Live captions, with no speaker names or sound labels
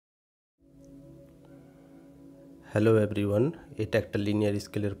Hello everyone, এটা একটা linear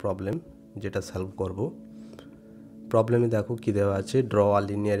স্কেলের প্রবলেম যেটা সলভ করব। প্রবলেমে দেখো কি দেওয়া আছে, draw a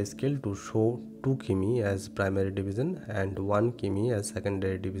linear scale to show 2 কিমি অ্যাজ প্রাইমারি ডিভিশন অ্যান্ড 1 কিমি অ্যাজ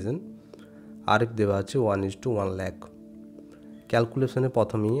সেকেন্ডারি ডিভিশন। আরএফ দেওয়া আছে 1:1 লাখ। ক্যালকুলেশনে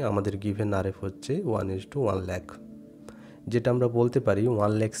প্রথমেই আমাদের গিভেন আরএফ হচ্ছে 1:1 লাখ, যেটা আমরা বলতে পারি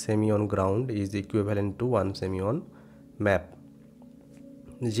 1 lakh semi on ground is equivalent to 1 semi on map.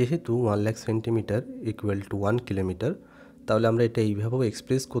 যেহেতু 1 lakh centimetre equal to 1 kilometre, তাহলে আমরা এটা এইভাবেও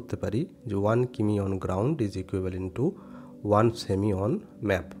এক্সপ্রেস করতে পারি যে 1 কিমি on ground is equivalent to 1 semi on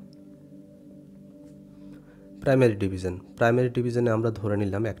map. Primary ডিভিশনে আমরা ধরে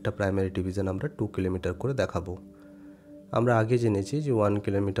নিলাম একটা প্রাইমারি ডিভিশন আমরা 2 কিলোমিটার করে দেখাবো। আমরা আগে জেনেছি যে 1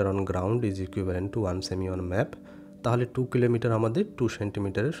 kilometre on ground is equivalent to 1 semi on map, তাহলে 2 কিলোমিটার আমাদের 2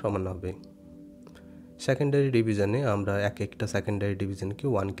 সেন্টিমিটারের সমান হবে। সেকেন্ডারি ডিভিশনে আমরা একটা সেকেন্ডারি ডিভিশনকে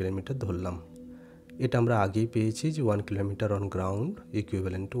 1 কিলোমিটার ধরলাম। এটা আমরা আগেই পেয়েছি যে 1 kilometre on ground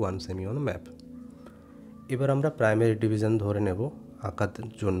equivalent to 1 semi on map. এবার আমরা প্রাইমারি ডিভিশন ধরে নেব। আঁকার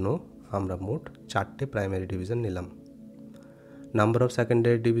জন্য আমরা মোট 4টে প্রাইমারি ডিভিশন নিলাম। নাম্বার অফ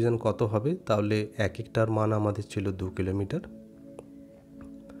সেকেন্ডারি ডিভিশন কত হবে, তাহলে একটার মান আমাদের ছিল 2 কিলোমিটার,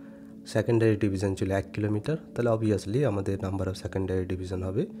 সেকেন্ডারি ডিভিশন ছিল 1 কিলোমিটার, তাহলে অবভিয়াসলি আমাদের নাম্বার অফ সেকেন্ডারি ডিভিশন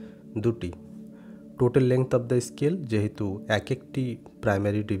হবে 2টি। Total length of the scale, যেহেতু একটি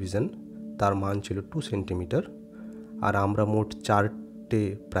প্রাইমারি ডিভিশন তার মান ছিল 2 সেন্টিমিটার, আর আমরা মোট 4টে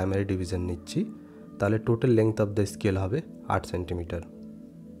প্রাইমারি ডিভিশন নিচ্ছি, তাহলে total length of the scale হবে 8 সেন্টিমিটার।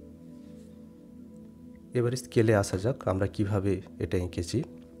 এবার স্কেলে আসা যাক, আমরা কিভাবে এটা এঁকেছি।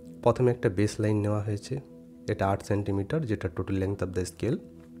 প্রথমে একটা বেস লাইন নেওয়া হয়েছে, এটা 8 সেন্টিমিটার, যেটা total length of the scale.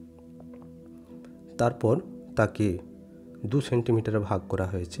 তারপর তাকে 2 সেন্টিমিটারে ভাগ করা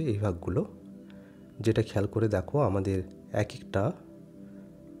হয়েছে এই ভাগগুলো, যেটা খেয়াল করে দেখো আমাদের একটা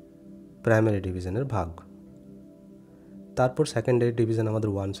প্রাইমারি ডিভিশনের ভাগ। তারপর সেকেন্ডারি ডিভিশন আমাদের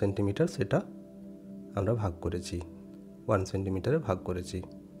 1 সেন্টিমিটার, সেটা আমরা ভাগ করেছি, 1 সেন্টিমিটারে ভাগ করেছি।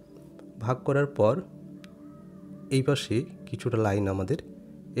 ভাগ করার পর এই পাশে কিছুটা লাইন আমাদের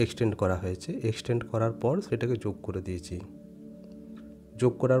এক্সটেন্ড করা হয়েছে, এক্সটেন্ড করার পর সেটাকে যোগ করে দিয়েছি।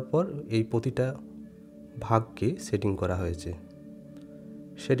 যোগ করার পর এই প্রতিটা ভাগকে শেডিং করা হয়েছে।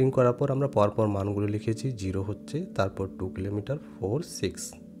 শেডিং করার পর আমরা পরপর মানগুলো লিখেছি, 0 হচ্ছে, তারপর 2 কিলোমিটার, 4, 6,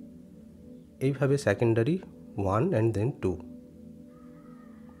 এইভাবে সেকেন্ডারি 1 অ্যান্ড দেন 2।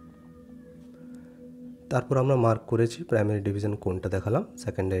 তারপর আমরা মার্ক করেছি প্রাইমারি ডিভিশন কোনটা দেখালাম,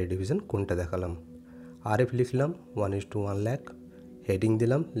 সেকেন্ডারি ডিভিশন কোনটা দেখালাম। আরএফ লিখলাম 1:1 লাখ, হেডিং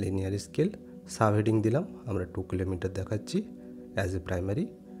দিলাম লিনিয়ার স্কেল, সাব হেডিং দিলাম আমরা 2 কিলোমিটার দেখাচ্ছি অ্যাজ এ প্রাইমারি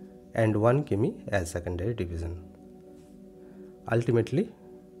অ্যান্ড 1 কিমি অ্যাজ সেকেন্ডারি ডিভিশন। আলটিমেটলি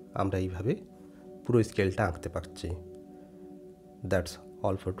আমরা এইভাবে পুরো স্কেলটা আঁকতে পারছি। That's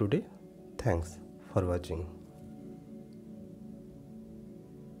all for today. Thanks for watching.